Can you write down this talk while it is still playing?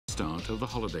start of the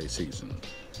holiday season.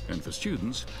 And for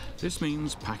students, this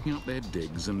means packing up their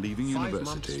digs and leaving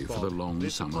university for the long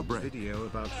summer break.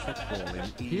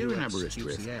 Here in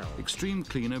Aberystwyth, extreme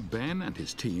cleaner Ben and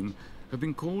his team have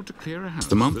been called to clear a house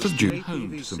the month of June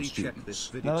home to some students.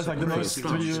 That looks like the most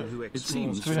it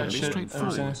seems fairly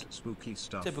straightforward.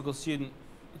 Typical student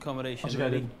accommodation,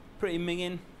 really. Pretty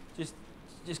minging.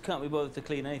 Just can't be bothered to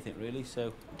clean anything, really.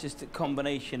 So just a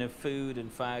combination of food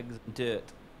and fags and dirt.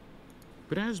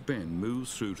 But as Ben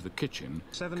moves through to the kitchen,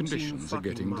 conditions are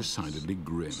getting decidedly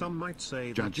grim. Some might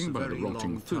say judging by the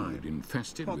rotting food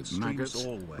infested with maggots,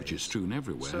 which is strewn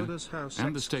everywhere,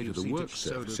 and the state of the work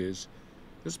surfaces,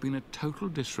 there's been a total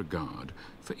disregard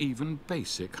for even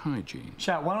basic hygiene.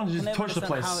 Chat, why don't you just torch the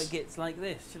place? How it gets like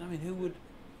this? Do you know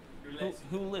what I mean?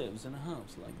 Who lives in a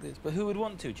house like this? But who would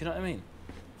want to? Do you know what I mean?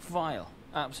 Vile,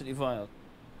 absolutely vile.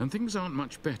 And things aren't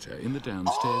much better in the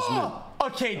downstairs loo.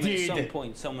 Okay, dude. At some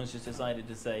point, someone's just decided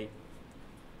to say,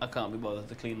 I can't be bothered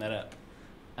to clean that up.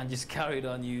 And just carried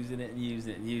on using it and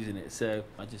using it and using it. So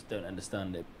I just don't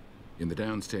understand it. In the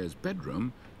downstairs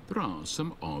bedroom, there are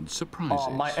some odd surprises. Oh,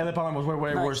 my other apartment was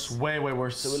way worse. Way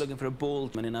worse. So we're looking for a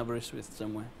bald man in Aberystwyth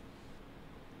somewhere.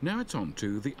 Now it's on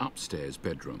to the upstairs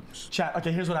bedrooms. Chat,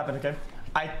 okay, here's what happened, okay?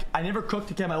 I never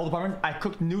cooked, okay, in my old apartment. I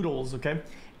cooked noodles, okay?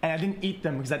 And I didn't eat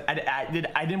them because I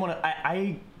didn't want to.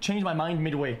 I changed my mind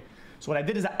midway. So what I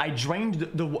did is I drained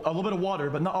a little bit of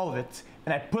water, but not all of it,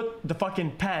 and I put the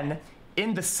fucking pan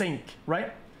in the sink,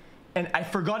 right? And I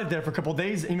forgot it there for a couple of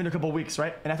days, even a couple of weeks,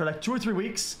 right? And after like 2 or 3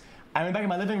 weeks, I went back in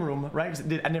my living room, right?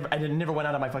 I never went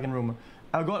out of my fucking room.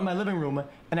 I would go out in my living room,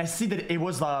 and I see that it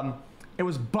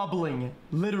was bubbling,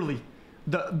 literally.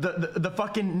 The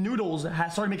fucking noodles had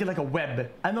started making like a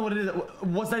web. I don't know what it is.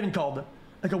 What's that even called?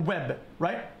 Like a web,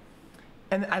 right?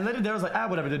 And I let it there. I was like,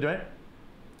 whatever, did right?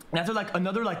 And after like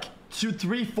another like 2,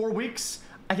 3, 4 weeks,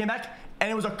 I came back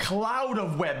and it was a cloud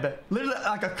of web, literally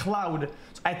like a cloud.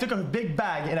 So I took a big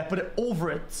bag and I put it over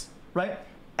it, right?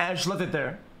 And I just left it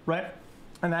there, right?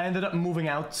 And I ended up moving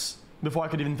out before I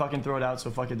could even fucking throw it out. So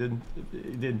fuck, it did.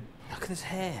 Look at this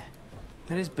hair.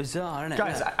 That is bizarre, isn't it?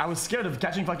 Guys, I was scared of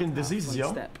catching fucking diseases,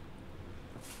 yo. Step.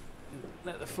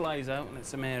 Let the flies out and let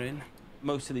some air in.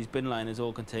 Most of these bin liners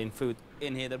all contain food.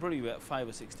 In here, there are probably about 5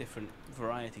 or 6 different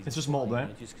varieties. It's just mold, right?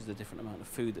 Just because of the different amount of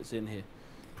food that's in here.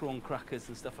 Prawn crackers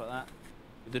and stuff like that.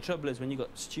 The trouble is when you've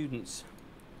got students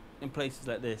in places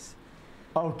like this,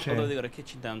 okay, although they've got a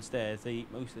kitchen downstairs, they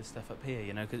eat most of the stuff up here,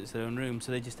 you know, because it's their own room,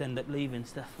 so they just end up leaving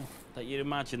stuff. Like, you'd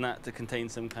imagine that to contain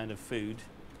some kind of food,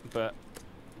 but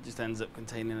it just ends up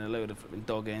containing a load of flipping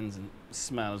dog ends and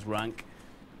smells rank.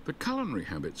 The culinary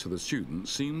habits of the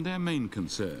students seemed their main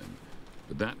concern.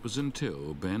 But that was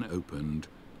until Ben opened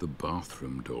the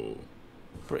bathroom door.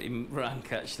 Pretty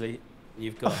rank, actually.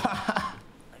 You've got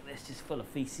like this, just full of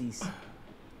feces,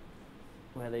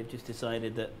 where they've just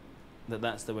decided that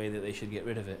that's the way that they should get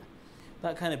rid of it.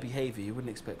 That kind of behaviour you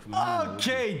wouldn't expect from an animal.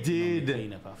 Okay, dude.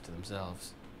 Clean up after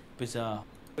themselves. Bizarre.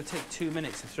 It would take 2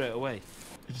 minutes to throw it away.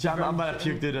 Yeah, I'm about to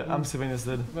puke, dude. I'm sipping this,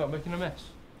 dude. Well, making a mess.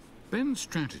 Ben's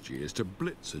strategy is to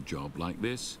blitz a job like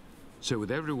this. So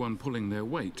with everyone pulling their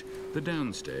weight, the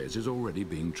downstairs is already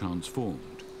being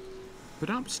transformed. But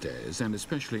upstairs, and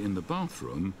especially in the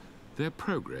bathroom, their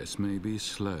progress may be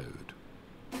slowed.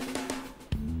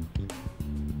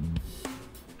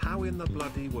 How in the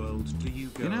bloody world do you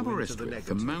go in into the Aberystwyth,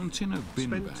 negative? the mountain of bin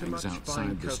Spend too bags much outside buying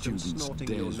the coke and students' snorting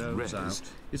your des nose res out.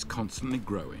 is constantly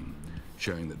growing,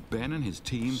 showing that Ben and his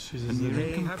team Jesus. are nearing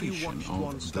Hey, have you completion watched of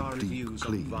one-star the deep reviews on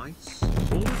clean. Vice?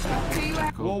 All that's left to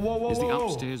tackle Whoa. is the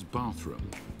upstairs bathroom.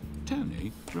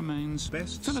 Tony remains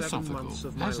Best 7 philosophical months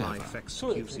of my as life, ever.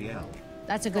 xQcOW.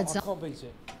 That's a good I song. can't beat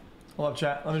it. Hold up,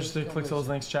 chat. Let me just click those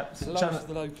links, chat. The lowest of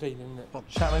the low clean, isn't it?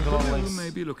 Chat link The below loo links. may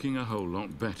be looking a whole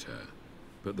lot better,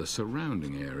 but the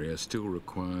surrounding area still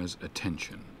requires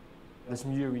attention. There's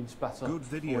some urine spatter. Good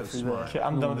video, smart. Okay,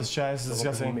 I'm done with this chat. This is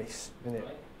disgusting. Miss, isn't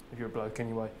it? If you're a bloke,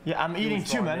 anyway. Yeah, I'm eating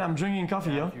too, man. I'm drinking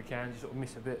coffee, yo. If you can, just sort of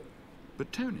miss a bit.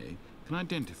 But Tony can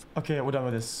identify Okay, we're done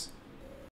with this.